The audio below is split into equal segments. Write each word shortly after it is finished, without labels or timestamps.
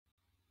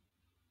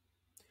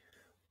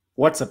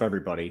What's up,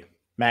 everybody?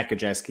 Matt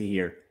Kajeski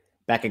here,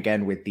 back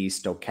again with the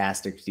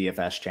Stokastic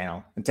DFS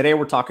channel. And today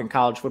we're talking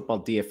college football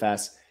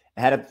DFS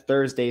ahead of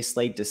Thursday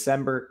slate,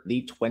 December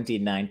the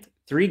 29th.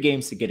 3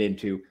 games to get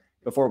into.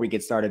 Before we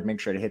get started,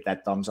 make sure to hit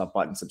that thumbs up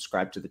button,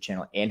 subscribe to the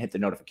channel, and hit the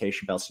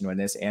notification bell so when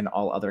this and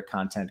all other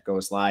content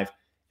goes live.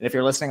 And if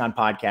you're listening on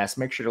podcasts,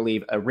 make sure to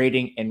leave a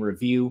rating and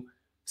review.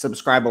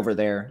 Subscribe over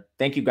there.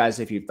 Thank you guys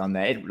if you've done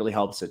that. It really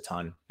helps a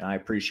ton, and I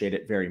appreciate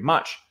it very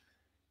much.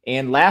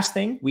 And last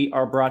thing, we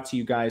are brought to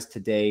you guys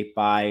today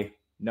by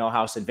No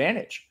House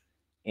Advantage.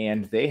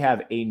 And they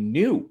have a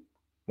new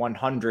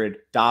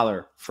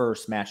 $100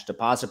 first match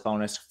deposit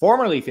bonus,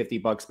 formerly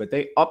 $50, but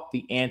they upped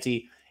the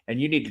ante,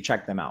 and you need to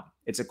check them out.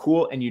 It's a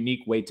cool and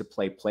unique way to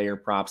play player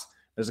props.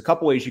 There's a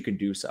couple ways you can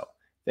do so.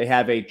 They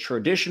have a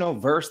traditional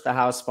versus the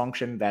house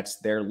function. That's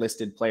their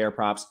listed player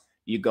props.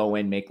 You go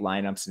in, make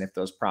lineups, and if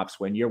those props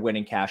win, you're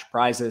winning cash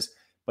prizes.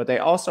 But they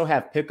also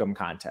have pick'em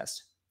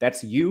contests.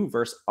 That's you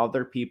versus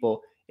other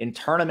people in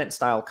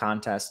tournament-style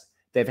contests.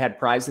 They've had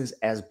prizes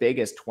as big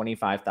as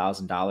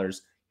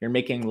 $25,000. You're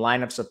making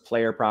lineups of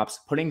player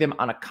props, putting them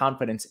on a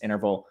confidence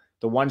interval,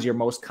 the ones you're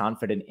most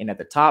confident in at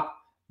the top.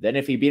 Then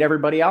if you beat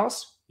everybody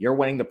else, you're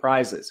winning the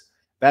prizes.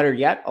 Better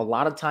yet, a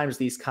lot of times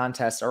these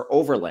contests are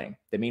overlaying.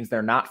 That means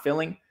they're not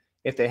filling.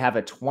 If they have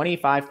a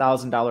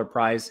 $25,000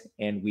 prize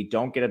and we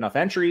don't get enough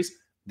entries,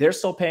 they're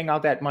still paying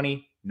out that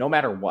money no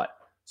matter what.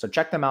 So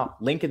check them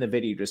out. Link in the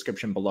video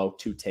description below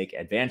to take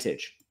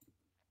advantage.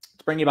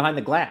 Let's bring you behind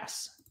the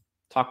glass,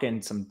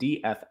 talking some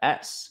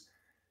DFS.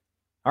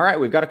 All right,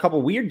 we've got a couple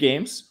weird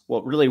games.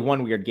 Well, really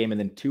one weird game and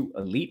then 2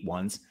 elite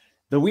ones.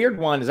 The weird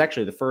one is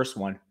actually the first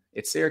one.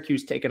 It's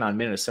Syracuse taking on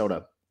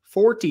Minnesota.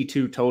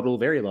 42 total,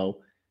 very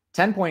low.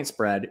 10-point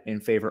spread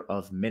in favor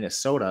of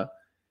Minnesota.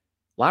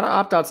 A lot of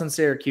opt-outs on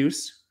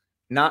Syracuse.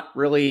 Not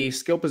really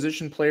skill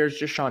position players,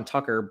 just Sean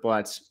Tucker,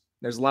 but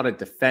there's a lot of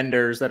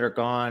defenders that are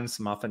gone,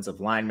 some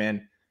offensive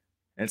linemen,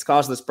 and it's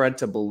caused the spread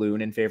to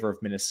balloon in favor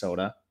of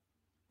Minnesota.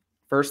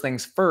 First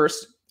things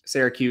first,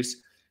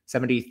 Syracuse,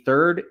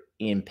 73rd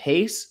in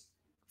pace,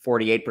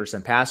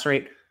 48% pass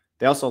rate.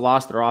 They also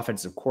lost their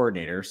offensive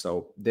coordinator,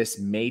 so this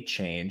may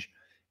change.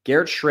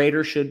 Garrett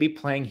Schrader should be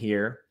playing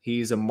here.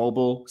 He's a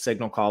mobile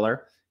signal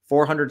caller.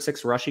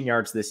 406 rushing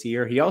yards this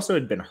year. He also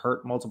had been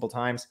hurt multiple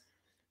times,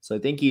 so I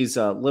think he's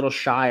a little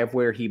shy of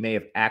where he may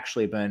have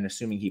actually been,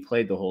 assuming he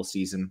played the whole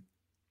season.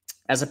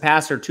 As a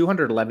passer,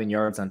 211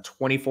 yards on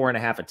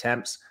 24.5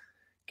 attempts.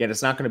 Again,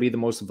 it's not going to be the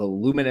most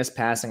voluminous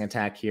passing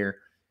attack here,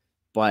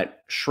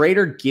 but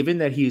Schrader, given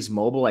that he's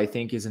mobile, I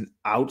think is an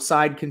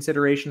outside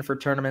consideration for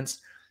tournaments.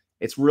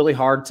 It's really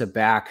hard to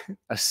back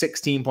a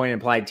 16-point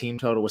implied team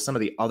total with some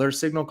of the other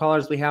signal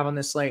callers we have on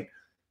this slate,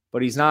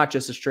 but he's not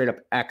just a straight-up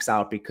X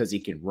out because he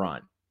can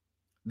run.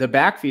 The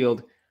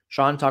backfield,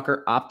 Sean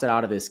Tucker opted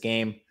out of this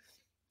game,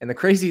 and the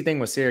crazy thing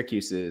with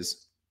Syracuse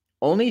is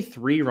only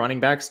 3 running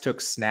backs took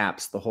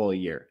snaps the whole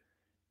year,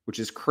 which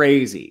is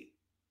crazy.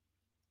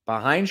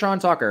 Behind Sean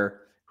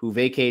Tucker, who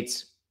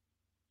vacates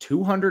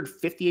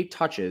 258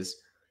 touches,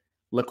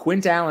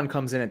 LaQuint Allen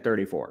comes in at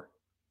 34.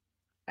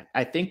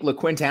 I think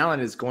LaQuint Allen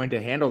is going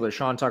to handle the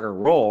Sean Tucker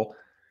role.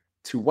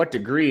 To what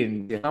degree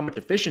and how much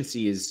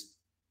efficiency is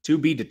to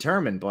be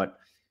determined, but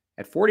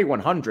at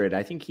 4,100,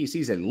 I think he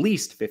sees at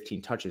least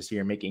 15 touches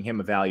here, making him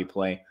a value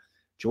play.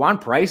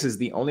 Juwan Price is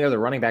the only other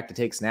running back to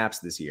take snaps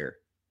this year,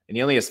 and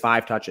he only has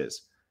 5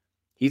 touches.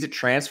 He's a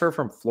transfer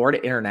from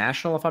Florida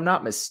International, if I'm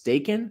not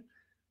mistaken,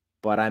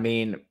 but I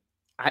mean,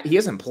 he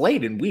hasn't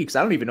played in weeks.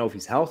 I don't even know if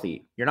he's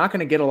healthy. You're not going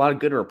to get a lot of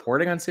good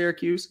reporting on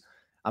Syracuse.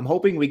 I'm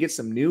hoping we get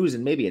some news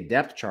and maybe a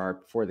depth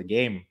chart before the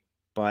game,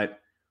 but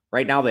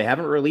right now they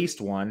haven't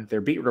released one.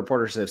 Their beat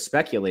reporters have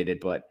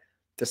speculated, but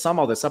to sum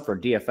all this up for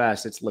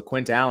DFS, it's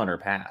LaQuint Allen or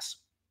pass.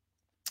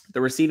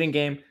 The receiving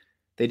game,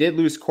 they did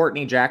lose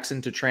Courtney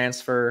Jackson to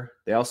transfer.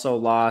 They also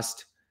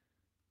lost,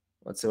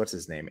 what's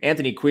his name?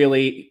 Anthony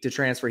Quealy to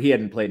transfer. He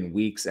hadn't played in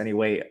weeks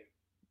anyway.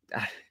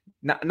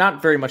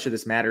 Not very much of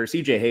this matters.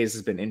 CJ Hayes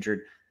has been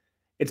injured.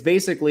 It's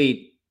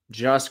basically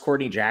just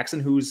Courtney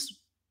Jackson, who's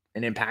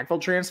an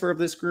impactful transfer of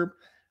this group.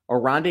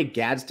 Oronde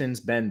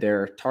Gadsden's been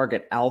their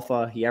target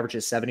alpha. He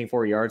averages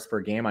 74 yards per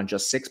game on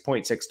just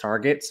 6.6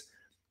 targets.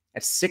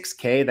 At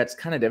 6K, that's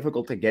kind of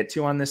difficult to get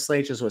to on this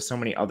slate, just with so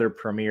many other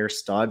premier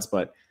studs,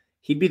 but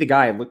he'd be the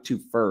guy I look to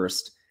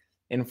first.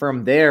 And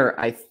from there,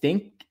 I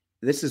think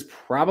this is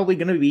probably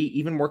going to be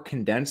even more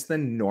condensed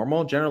than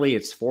normal. Generally,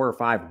 it's 4 or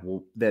 5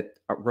 that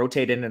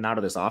rotate in and out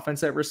of this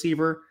offense at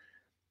receiver.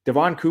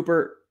 Devon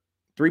Cooper,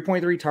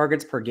 3.3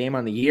 targets per game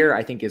on the year.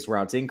 I think his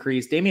routes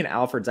increased. Damian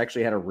Alford's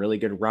actually had a really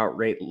good route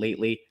rate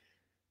lately,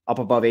 up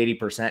above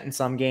 80% in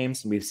some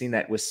games. And we've seen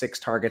that with 6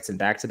 targets in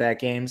back-to-back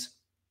games.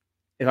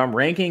 If I'm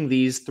ranking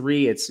these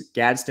 3, it's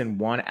Gadsden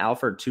 1,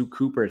 Alford 2,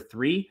 Cooper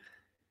 3.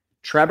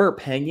 Trevor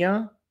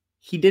Pena,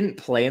 he didn't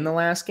play in the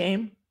last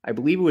game. I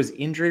believe it was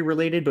injury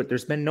related, but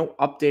there's been no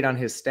update on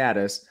his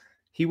status.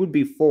 He would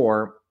be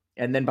 4,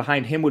 and then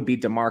behind him would be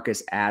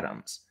DeMarcus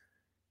Adams.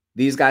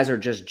 These guys are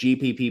just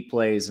GPP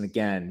plays, and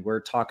again,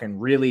 we're talking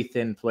really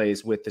thin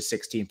plays with the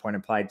 16-point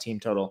implied team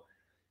total.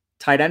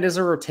 Tight end is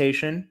a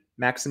rotation.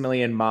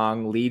 Maximilian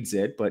Mong leads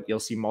it, but you'll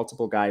see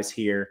multiple guys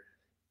here,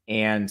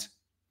 and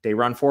they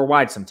run 4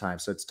 wide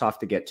sometimes, so it's tough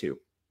to get to.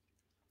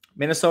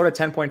 Minnesota,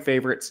 10-point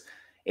favorites,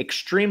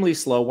 extremely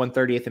slow,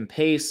 130th in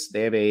pace.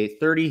 They have a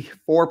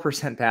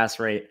 34% pass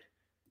rate,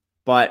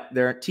 but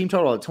their team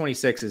total at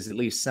 26 is at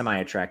least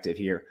semi-attractive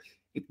here.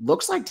 It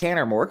looks like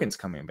Tanner Morgan's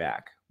coming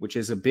back, which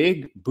is a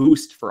big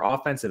boost for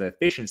offensive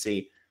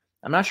efficiency.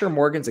 I'm not sure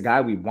Morgan's a guy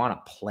we want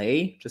to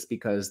play just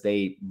because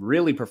they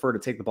really prefer to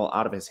take the ball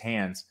out of his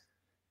hands,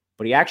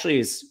 but he actually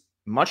is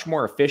much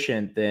more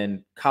efficient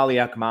than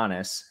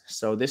Kaliakmanis,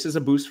 so this is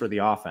a boost for the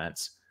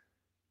offense.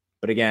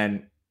 But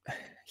again,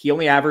 he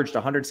only averaged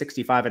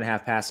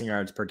 165.5 passing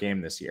yards per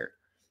game this year.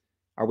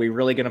 Are we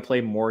really going to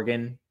play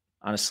Morgan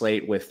on a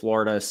slate with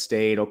Florida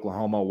State,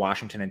 Oklahoma,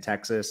 Washington, and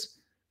Texas?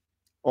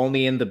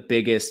 Only in the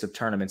biggest of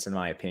tournaments, in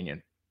my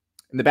opinion.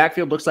 In the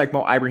backfield, looks like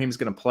Mo Ibrahim's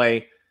going to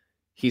play.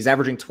 He's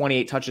averaging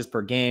 28 touches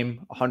per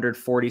game,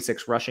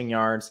 146 rushing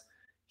yards.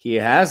 He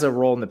has a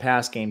role in the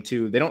pass game,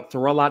 too. They don't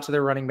throw a lot to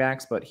their running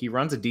backs, but he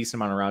runs a decent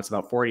amount of routes,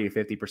 about 40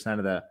 to 50%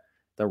 of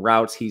the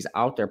routes he's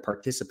out there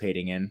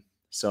participating in.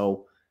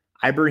 So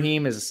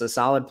Ibrahim is a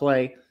solid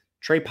play.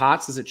 Trey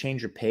Potts is a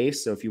change of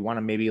pace. So if you want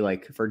to maybe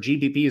like for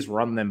GPPs,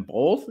 run them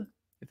both.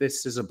 If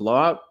this is a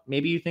blowout,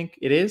 maybe you think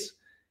it is.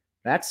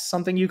 That's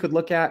something you could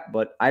look at,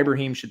 but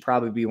Ibrahim should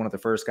probably be one of the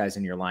first guys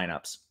in your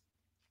lineups.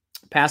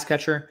 Pass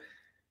catcher.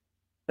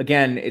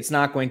 Again, it's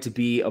not going to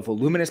be a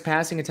voluminous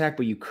passing attack,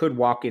 but you could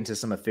walk into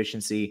some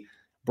efficiency.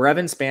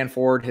 Brevin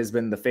Spanford has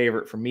been the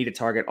favorite for me to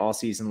target all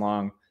season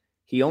long.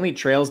 He only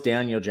trails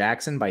Daniel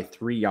Jackson by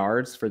 3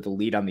 yards for the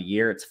lead on the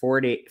year. It's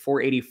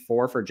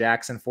 484 for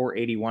Jackson,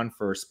 481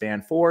 for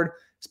Spanford.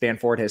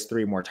 Spanford has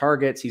 3 more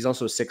targets. He's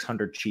also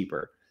 600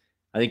 cheaper.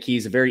 I think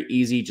he's a very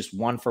easy, just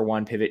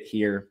 1-for-1 pivot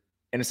here.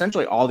 And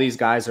essentially all these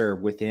guys are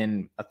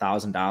within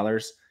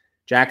 $1,000.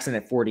 Jackson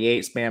at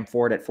 48,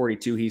 Spanford at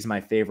 42. He's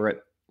my favorite.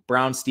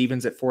 Brown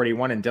Stevens at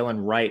 41 and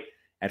Dylan Wright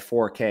at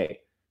 4K.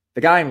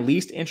 The guy I'm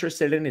least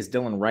interested in is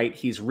Dylan Wright.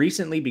 He's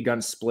recently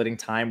begun splitting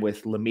time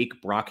with Lameek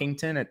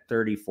Brockington at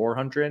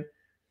 3,400.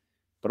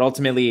 But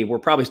ultimately, we're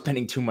probably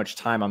spending too much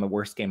time on the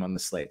worst game on the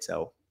slate.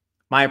 So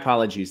my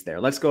apologies there.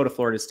 Let's go to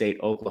Florida State,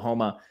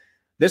 Oklahoma.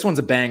 This one's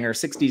a banger,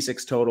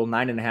 66 total,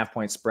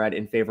 9.5-point spread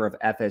in favor of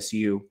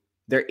FSU.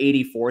 They're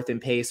 84th in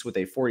pace with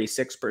a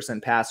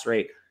 46% pass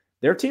rate.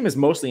 Their team is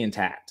mostly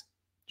intact.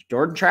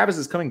 Jordan Travis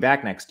is coming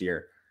back next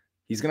year.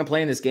 He's going to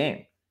play in this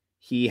game.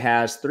 He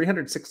has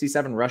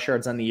 367 rush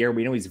yards on the year.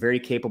 We know he's very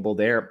capable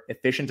there.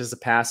 Efficient as a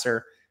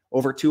passer.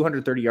 Over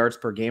 230 yards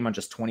per game on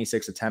just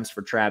 26 attempts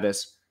for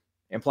Travis.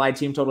 Implied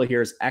team total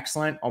here is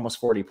excellent, almost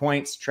 40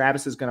 points.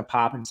 Travis is going to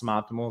pop in some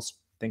optimals.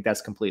 I think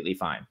that's completely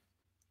fine.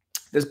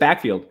 This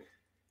backfield,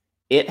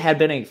 it had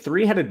been a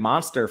 3-headed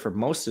monster for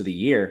most of the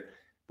year,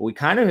 but we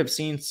kind of have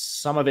seen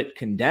some of it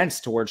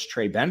condensed towards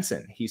Trey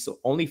Benson. He's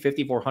only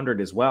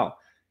 5,400 as well.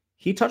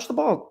 He touched the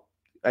ball,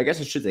 I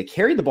guess I should say,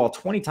 carried the ball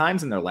 20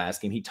 times in their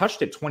last game. He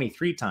touched it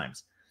 23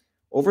 times.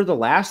 Over the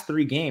last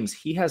 3 games,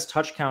 he has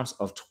touch counts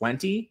of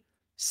 20,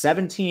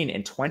 17,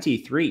 and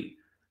 23.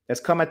 That's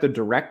come at the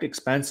direct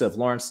expense of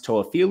Lawrence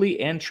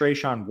Toafili and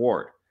Trayshawn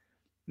Ward.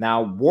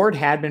 Now, Ward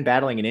had been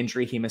battling an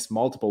injury. He missed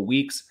multiple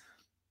weeks.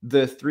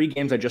 The 3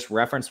 games I just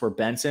referenced for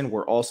Benson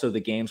were also the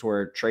games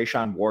where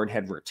Trayshawn Ward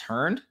had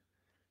returned.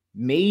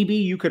 Maybe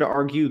you could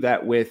argue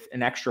that with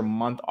an extra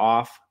month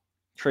off,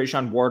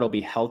 Trayshawn Ward will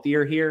be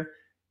healthier here,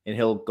 and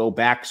he'll go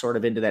back sort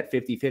of into that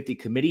 50-50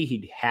 committee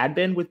he had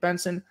been with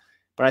Benson.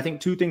 But I think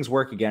 2 things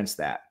work against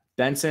that.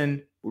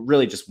 Benson,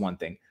 really just one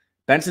thing.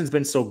 Benson's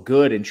been so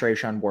good in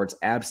Trayshawn Ward's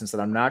absence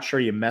that I'm not sure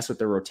you mess with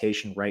the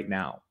rotation right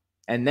now.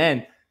 And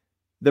then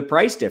the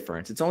price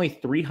difference, it's only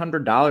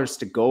 $300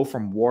 to go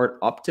from Ward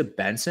up to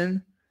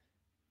Benson.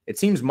 It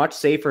seems much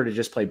safer to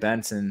just play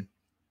Benson.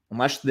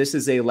 Unless this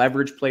is a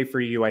leverage play for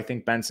you, I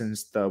think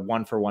Benson's the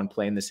 1-for-1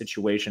 play in this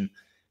situation.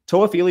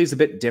 Toafili is a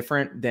bit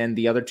different than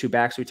the other 2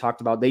 backs we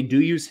talked about. They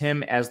do use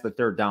him as the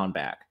 3rd down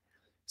back.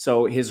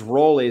 So his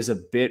role is a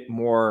bit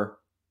more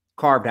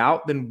carved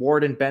out than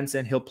Ward and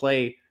Benson. He'll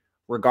play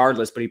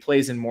regardless, but he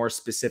plays in more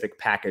specific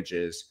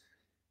packages.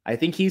 I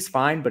think he's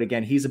fine, but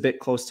again, he's a bit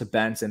close to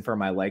Benson for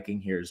my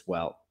liking here as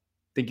well.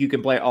 I think you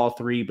can play all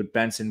 3, but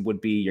Benson would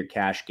be your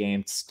cash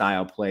game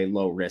style play,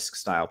 low risk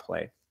style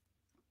play.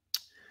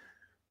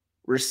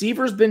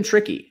 Receiver's been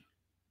tricky.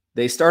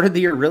 They started the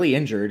year really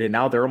injured, and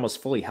now they're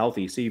almost fully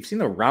healthy. So you've seen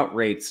the route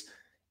rates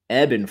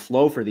ebb and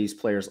flow for these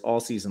players all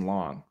season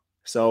long.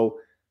 So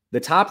the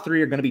top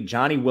 3 are going to be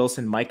Johnny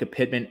Wilson, Micah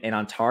Pittman, and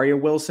Ontario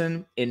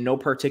Wilson in no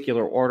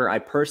particular order. I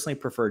personally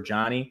prefer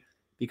Johnny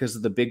because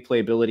of the big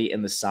playability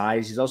and the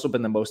size. He's also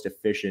been the most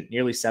efficient,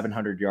 nearly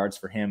 700 yards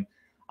for him.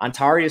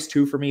 Ontario is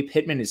 2 for me.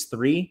 Pittman is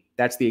 3.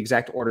 That's the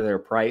exact order they're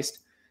priced.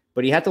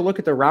 But you have to look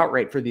at the route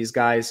rate for these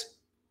guys,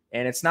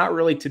 and it's not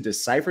really to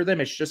decipher them.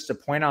 It's just to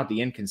point out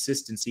the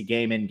inconsistency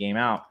game in, game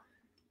out.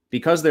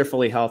 Because they're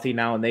fully healthy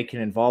now and they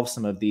can involve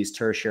some of these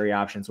tertiary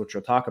options, which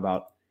we'll talk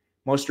about.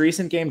 Most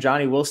recent game,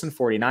 Johnny Wilson,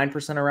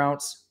 49% of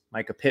routes.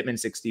 Micah Pittman,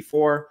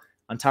 64.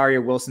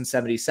 Ontario Wilson,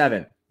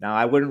 77. Now,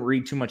 I wouldn't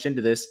read too much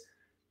into this.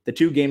 The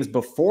 2 games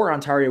before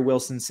Ontario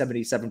Wilson's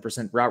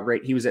 77% route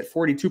rate, he was at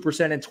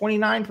 42% and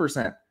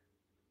 29%.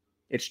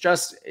 It's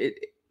just,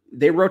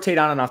 they rotate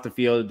on and off the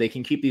field. They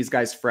can keep these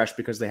guys fresh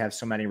because they have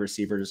so many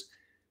receivers.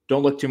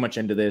 Don't look too much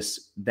into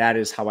this. That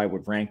is how I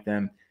would rank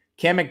them.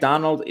 Cam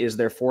McDonald is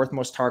their 4th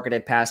most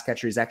targeted pass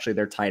catcher. He's actually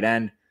their tight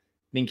end.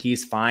 I think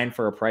he's fine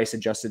for a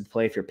price-adjusted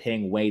play if you're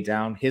paying way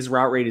down. His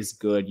route rate is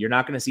good. You're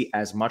not going to see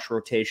as much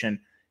rotation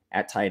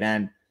at tight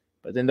end.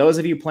 But then those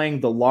of you playing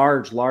the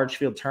large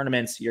field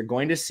tournaments, you're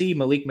going to see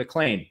Malik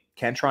McClain,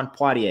 Kentron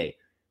Poitier,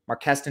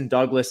 Marqueston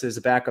Douglas is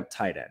a backup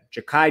tight end,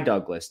 Ja'Kai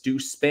Douglas,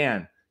 Deuce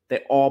Spann. They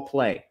all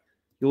play.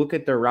 You look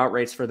at their route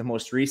rates for the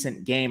most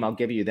recent game, I'll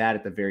give you that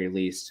at the very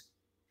least.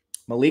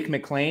 Malik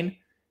McClain,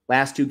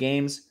 last 2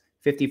 games,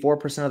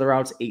 54% of the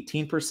routes,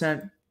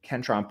 18%.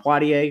 Kentron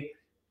Poitier,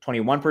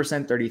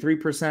 21%,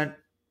 33%.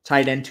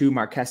 Tight end 2,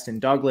 Marqueston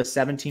Douglas,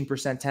 17%,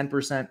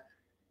 10%.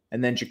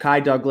 And then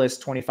Ja'Kai Douglas,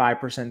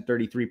 25%,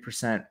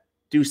 33%.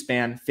 Deuce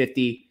Spann,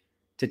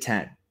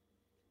 50-10.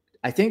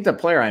 I think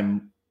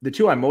the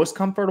 2 I'm most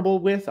comfortable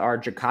with are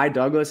Ja'Kai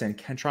Douglas and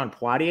Kentron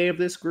Poitier of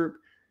this group,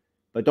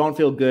 but don't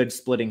feel good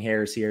splitting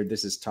hairs here.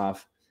 This is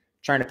tough.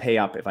 Trying to pay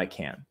up if I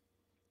can.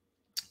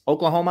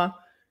 Oklahoma,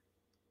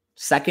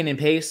 2nd in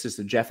pace is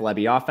the Jeff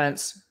Lebby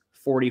offense,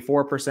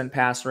 44%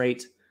 pass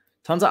rate.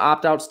 Tons of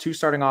opt-outs, 2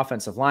 starting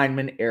offensive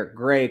linemen, Eric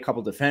Gray, a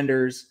couple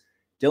defenders.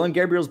 Dylan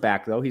Gabriel's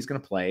back, though. He's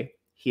going to play.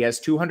 He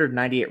has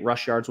 298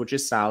 rush yards, which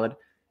is solid.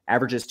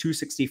 Averages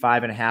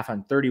 265.5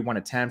 on 31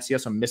 attempts. He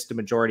also missed a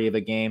majority of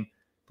a game.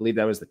 I believe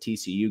that was the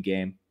TCU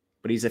game.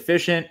 But he's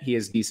efficient. He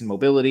has decent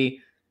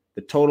mobility.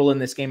 The total in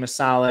this game is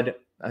solid.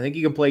 I think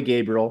you can play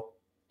Gabriel.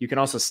 You can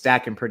also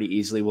stack him pretty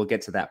easily. We'll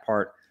get to that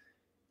part.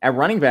 At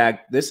running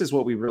back, this is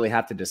what we really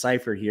have to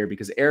decipher here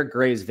because Eric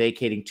Gray is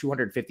vacating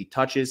 250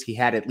 touches. He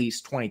had at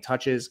least 20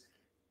 touches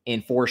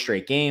in 4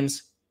 straight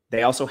games.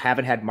 They also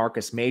haven't had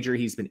Marcus Major.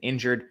 He's been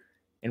injured.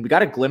 And we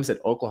got a glimpse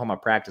at Oklahoma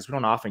practice. We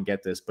don't often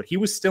get this, but he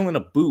was still in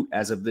a boot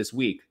as of this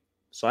week.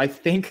 So I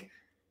think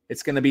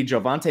it's going to be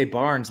Javonte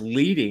Barnes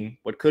leading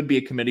what could be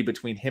a committee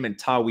between him and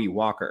Tawee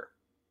Walker.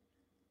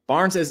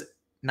 Barnes has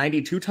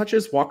 92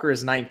 touches. Walker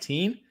is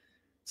 19.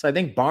 So I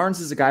think Barnes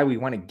is a guy we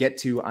want to get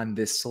to on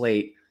this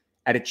slate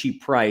at a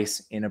cheap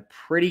price in a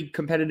pretty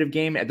competitive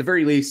game. At the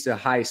very least, a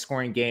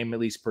high-scoring game, at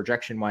least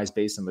projection-wise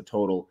based on the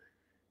total.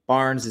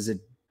 Barnes is a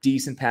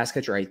decent pass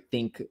catcher. I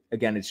think,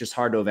 again, it's just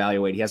hard to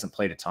evaluate. He hasn't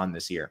played a ton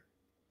this year.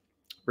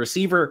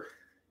 Receiver,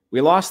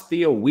 we lost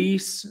Theo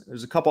Weiss.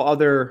 There's a couple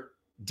other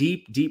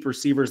deep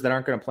receivers that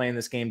aren't going to play in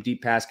this game,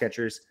 deep pass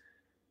catchers.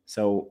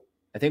 So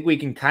I think we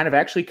can kind of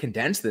actually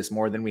condense this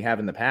more than we have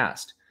in the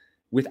past.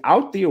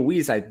 Without Theo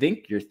Weiss, I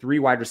think your 3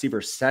 wide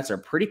receiver sets are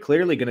pretty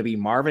clearly going to be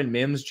Marvin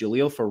Mims,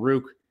 Jaleel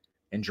Farouk,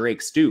 and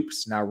Drake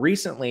Stoops. Now,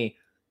 recently,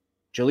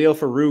 Jaleel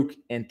Farouk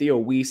and Theo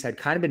Weiss had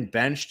kind of been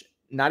benched.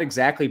 Not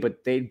exactly,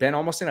 but they'd been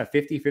almost in a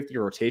 50-50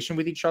 rotation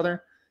with each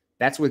other.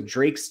 That's with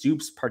Drake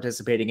Stoops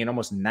participating in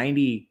almost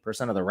 90%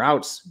 of the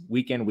routes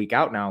week in, week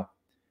out now.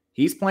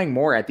 He's playing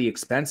more at the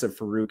expense of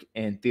Farouk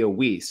and Theo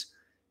Weiss.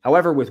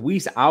 However, with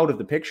Weiss out of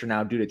the picture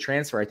now due to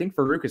transfer, I think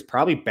Farouk is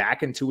probably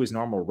back into his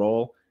normal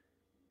role.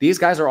 These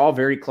guys are all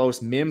very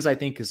close. Mims, I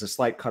think, is a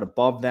slight cut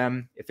above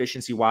them.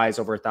 Efficiency-wise,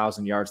 over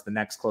 1,000 yards. The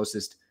next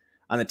closest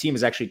on the team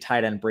is actually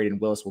tight end Braden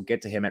Willis. We'll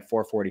get to him at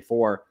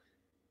 444.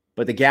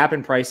 But the gap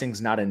in pricing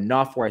is not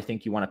enough where I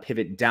think you want to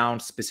pivot down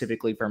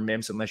specifically for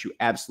Mims unless you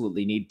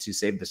absolutely need to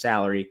save the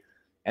salary.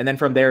 And then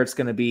from there, it's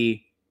going to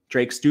be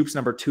Drake Stoops,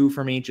 number 2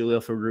 for me,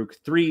 Jaleel Farouk,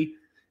 3.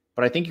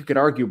 But I think you could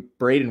argue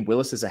Braden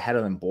Willis is ahead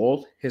of them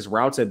both. His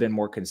routes have been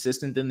more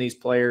consistent than these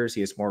players.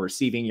 He has more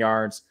receiving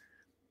yards.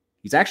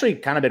 He's actually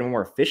kind of been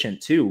more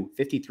efficient too.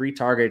 53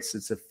 targets.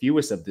 It's the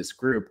fewest of this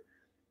group,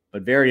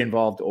 but very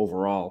involved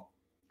overall.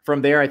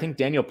 From there, I think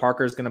Daniel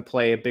Parker is going to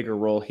play a bigger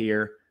role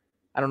here.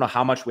 I don't know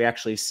how much we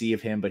actually see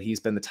of him, but he's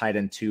been the tight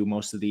end 2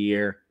 most of the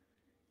year.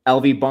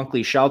 LV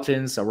Bunkley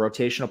Shelton's a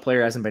rotational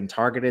player, hasn't been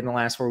targeted in the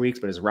last 4 weeks,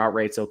 but his route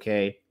rate's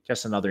okay.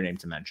 Just another name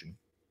to mention.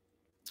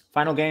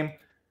 Final game,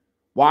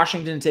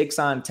 Washington takes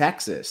on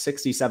Texas,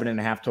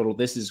 67.5 total.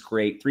 This is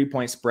great.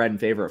 3-point spread in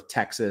favor of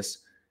Texas.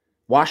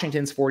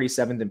 Washington's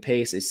 47th in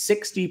pace, is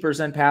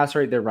 60% pass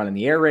rate. They're running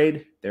the air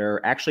raid.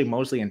 They're actually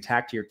mostly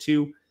intact here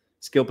too.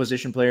 Skill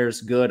position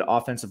players, good.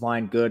 Offensive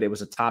line, good. It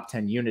was a top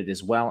 10 unit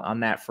as well on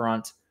that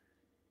front.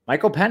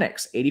 Michael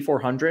Penix,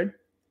 8,400.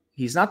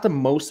 He's not the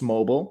most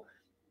mobile,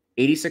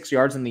 86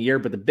 yards in the year,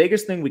 but the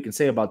biggest thing we can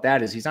say about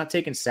that is he's not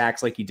taking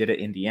sacks like he did at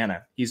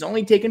Indiana. He's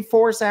only taken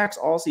 4 sacks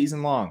all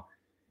season long.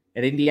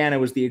 At Indiana, it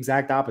was the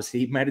exact opposite.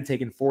 He might have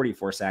taken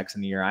 44 sacks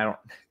in the year. I don't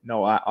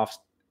know.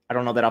 I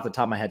don't know that off the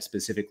top of my head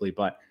specifically,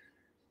 but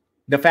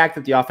the fact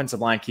that the offensive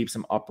line keeps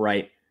him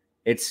upright,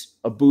 it's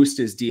a boost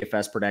to his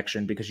DFS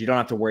production because you don't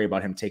have to worry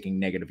about him taking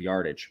negative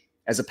yardage.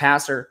 As a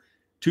passer,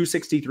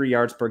 263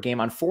 yards per game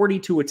on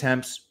 42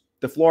 attempts.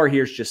 The floor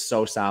here is just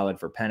so solid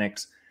for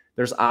Penix.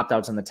 There's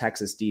opt-outs on the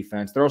Texas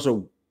defense. They're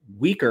also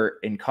weaker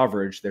in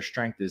coverage. Their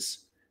strength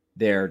is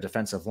their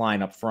defensive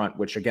line up front,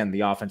 which, again,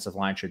 the offensive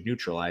line should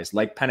neutralize.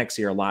 Like Penix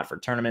here a lot for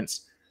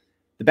tournaments.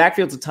 The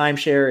backfield's a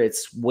timeshare.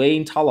 It's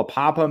Wayne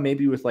Talapapa,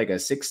 maybe with like a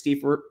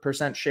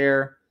 60%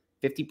 share,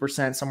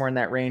 50%, somewhere in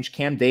that range.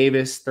 Cam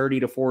Davis,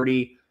 30 to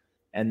 40.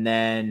 And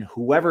then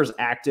whoever's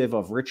active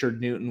of Richard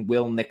Newton,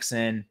 Will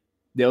Nixon,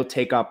 they'll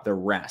take up the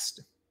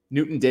rest.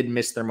 Newton did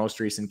miss their most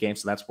recent game,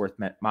 so that's worth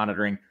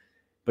monitoring.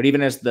 But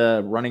even as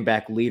the running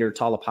back leader,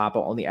 Talapapa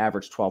only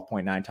averaged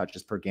 12.9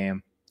 touches per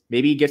game.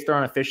 Maybe he gets there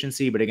on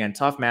efficiency, but again,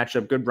 tough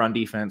matchup, good run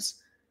defense.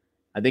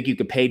 I think you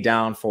could pay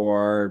down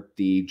for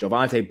the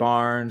Javonte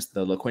Barnes,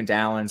 the LaQuint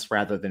Allens,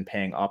 rather than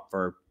paying up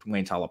for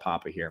Wayne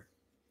Talapapa here.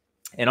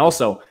 And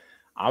also,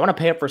 I want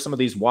to pay up for some of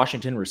these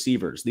Washington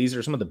receivers. These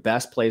are some of the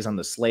best plays on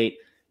the slate.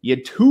 You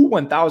had two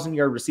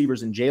 1,000-yard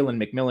receivers in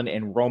Jalen McMillan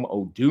and Rome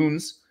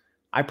Odunes.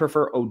 I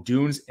prefer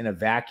Odunes in a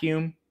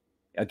vacuum.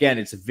 Again,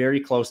 it's a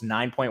very close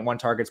 9.1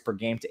 targets per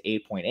game to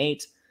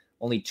 8.8.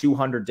 Only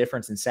 200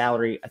 difference in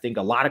salary. I think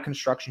a lot of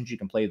constructions, you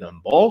can play them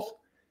both.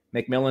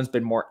 McMillan's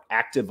been more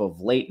active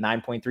of late,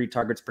 9.3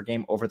 targets per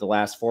game over the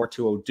last 4.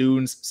 To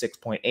Odunes,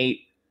 6.8.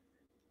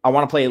 I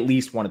want to play at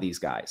least one of these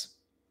guys.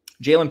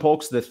 Jalen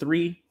Polk's the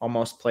 3,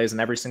 almost plays in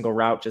every single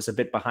route, just a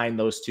bit behind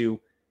those two.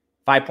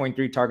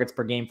 5.3 targets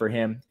per game for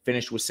him,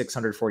 finished with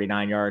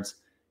 649 yards.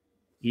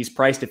 He's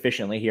priced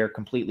efficiently here,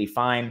 completely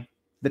fine.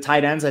 The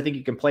tight ends, I think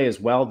you can play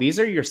as well. These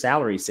are your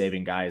salary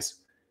saving guys.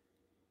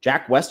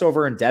 Jack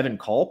Westover and Devin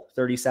Culp,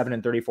 37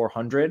 and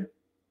 3,400.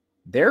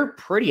 They're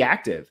pretty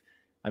active.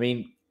 I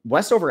mean,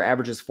 Westover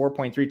averages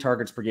 4.3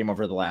 targets per game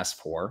over the last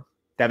 4.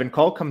 Devin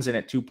Culp comes in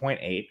at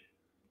 2.8.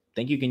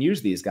 Think you can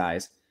use these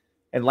guys.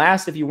 And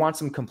last, if you want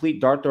some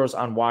complete dart throws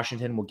on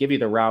Washington, we'll give you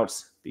the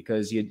routes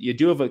because you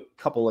do have a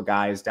couple of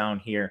guys down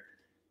here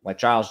like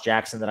Giles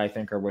Jackson that I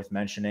think are worth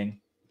mentioning.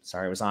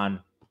 Sorry, I was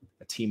on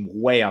a team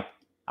way up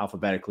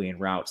alphabetically in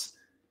routes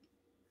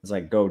as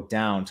I go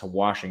down to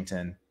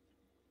Washington.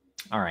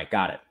 All right,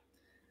 got it.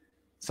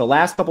 So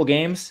last couple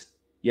games,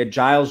 you had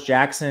Giles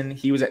Jackson.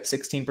 He was at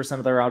 16%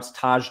 of the routes.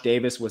 Taj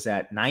Davis was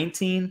at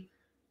 19.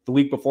 The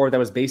week before, that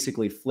was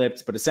basically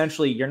flipped. But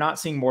essentially, you're not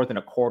seeing more than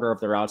a quarter of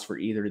the routes for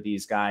either of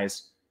these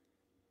guys.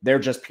 They're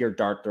just pure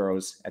dart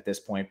throws at this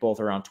point, both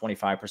around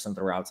 25% of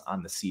the routes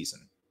on the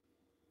season.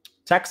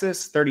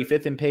 Texas,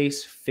 35th in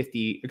pace,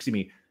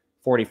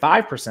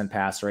 45%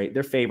 pass rate.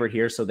 They're favored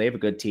here, so they have a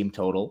good team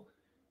total,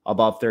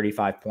 above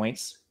 35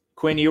 points.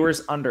 Quinn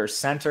Ewers under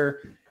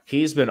center.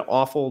 He's been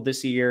awful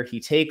this year. He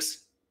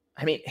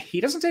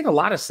doesn't take a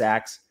lot of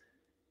sacks.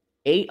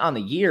 8 on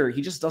the year.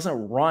 He just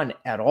doesn't run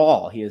at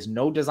all. He has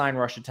no design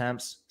rush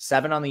attempts,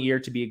 7 on the year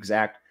to be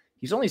exact.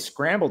 He's only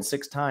scrambled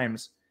 6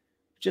 times,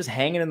 just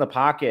hanging in the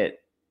pocket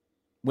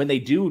when they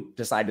do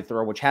decide to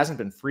throw, which hasn't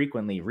been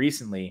frequently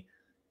recently.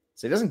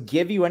 So he doesn't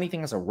give you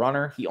anything as a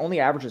runner. He only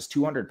averages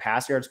 200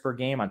 pass yards per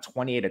game on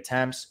 28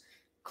 attempts,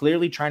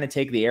 clearly trying to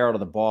take the air out of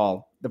the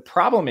ball. The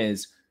problem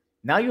is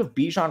now you have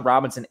Bijan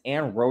Robinson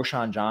and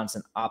Roschon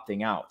Johnson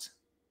opting out.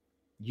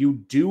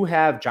 You do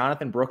have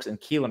Jonathan Brooks and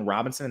Keelan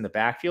Robinson in the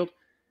backfield.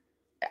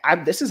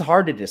 This is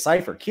hard to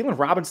decipher. Keelan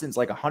Robinson's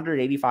like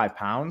 185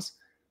 pounds.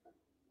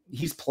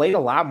 He's played a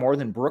lot more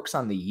than Brooks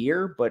on the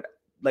year, but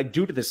like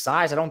due to the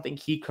size, I don't think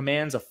he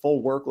commands a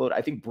full workload.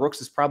 I think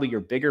Brooks is probably your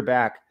bigger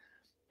back.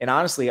 And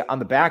honestly, on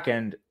the back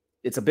end,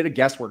 it's a bit of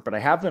guesswork, but I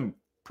have them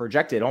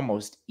projected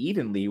almost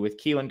evenly with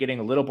Keelan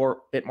getting a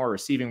little bit more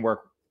receiving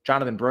work,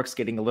 Jonathan Brooks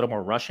getting a little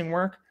more rushing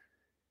work.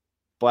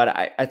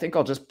 But I think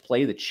I'll just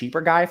play the cheaper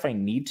guy if I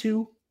need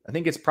to. I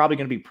think it's probably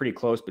going to be pretty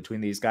close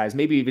between these guys.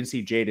 Maybe even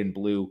see Jaden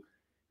Blue.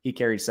 He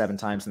carried 7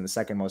 times in the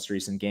second most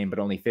recent game, but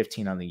only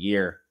 15 on the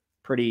year.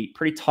 Pretty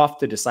tough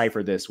to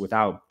decipher this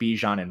without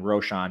Bijan and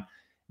Roschon.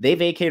 They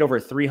vacate over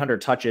 300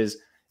 touches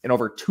and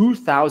over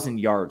 2,000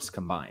 yards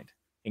combined.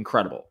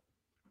 Incredible.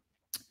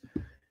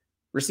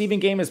 Receiving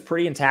game is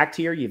pretty intact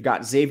here. You've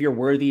got Xavier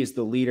Worthy as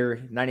the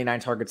leader, 99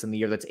 targets in the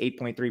year. That's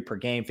 8.3 per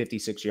game,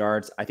 56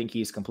 yards. I think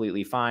he's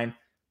completely fine.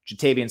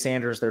 Jatavian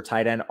Sanders, their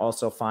tight end,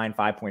 also fine,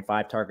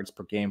 5.5 targets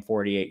per game,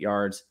 48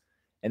 yards.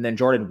 And then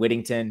Jordan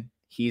Whittington,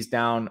 he's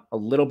down a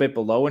little bit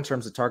below in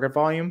terms of target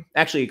volume.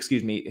 Actually,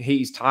 excuse me,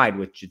 he's tied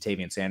with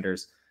Jatavian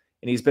Sanders,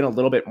 and he's been a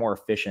little bit more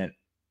efficient.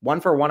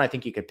 1-for-1, I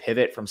think you could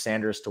pivot from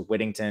Sanders to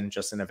Whittington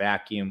just in a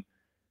vacuum,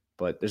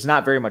 but there's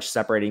not very much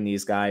separating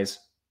these guys.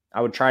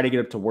 I would try to get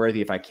up to Worthy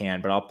if I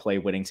can, but I'll play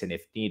Whittington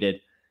if needed.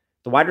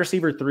 The wide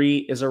receiver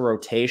 3 is a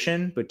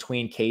rotation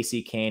between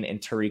Casey Kane and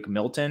Tariq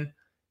Milton,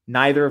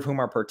 neither of whom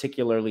are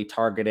particularly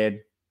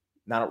targeted.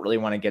 I don't really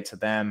want to get to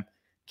them.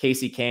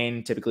 Casey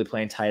Kane, typically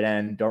playing tight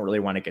end, don't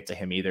really want to get to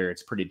him either.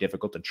 It's pretty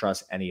difficult to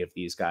trust any of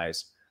these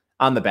guys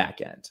on the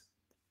back end.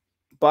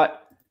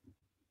 But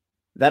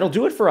that'll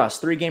do it for us.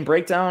 3-game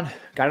breakdown.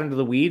 Got into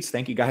the weeds.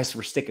 Thank you guys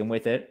for sticking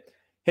with it.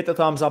 Hit the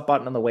thumbs up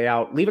button on the way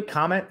out. Leave a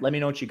comment. Let me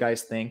know what you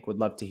guys think. Would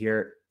love to hear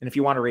it. And if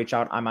you want to reach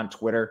out, I'm on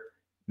Twitter,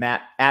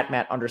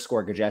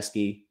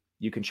 Matt_Gajeski.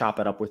 You can chop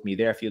it up with me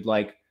there if you'd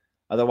like.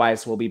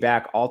 Otherwise, we'll be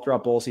back all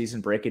throughout bowl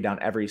season, breaking down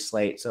every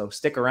slate. So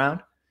stick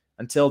around.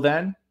 Until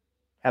then,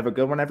 have a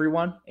good one,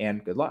 everyone,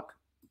 and good luck.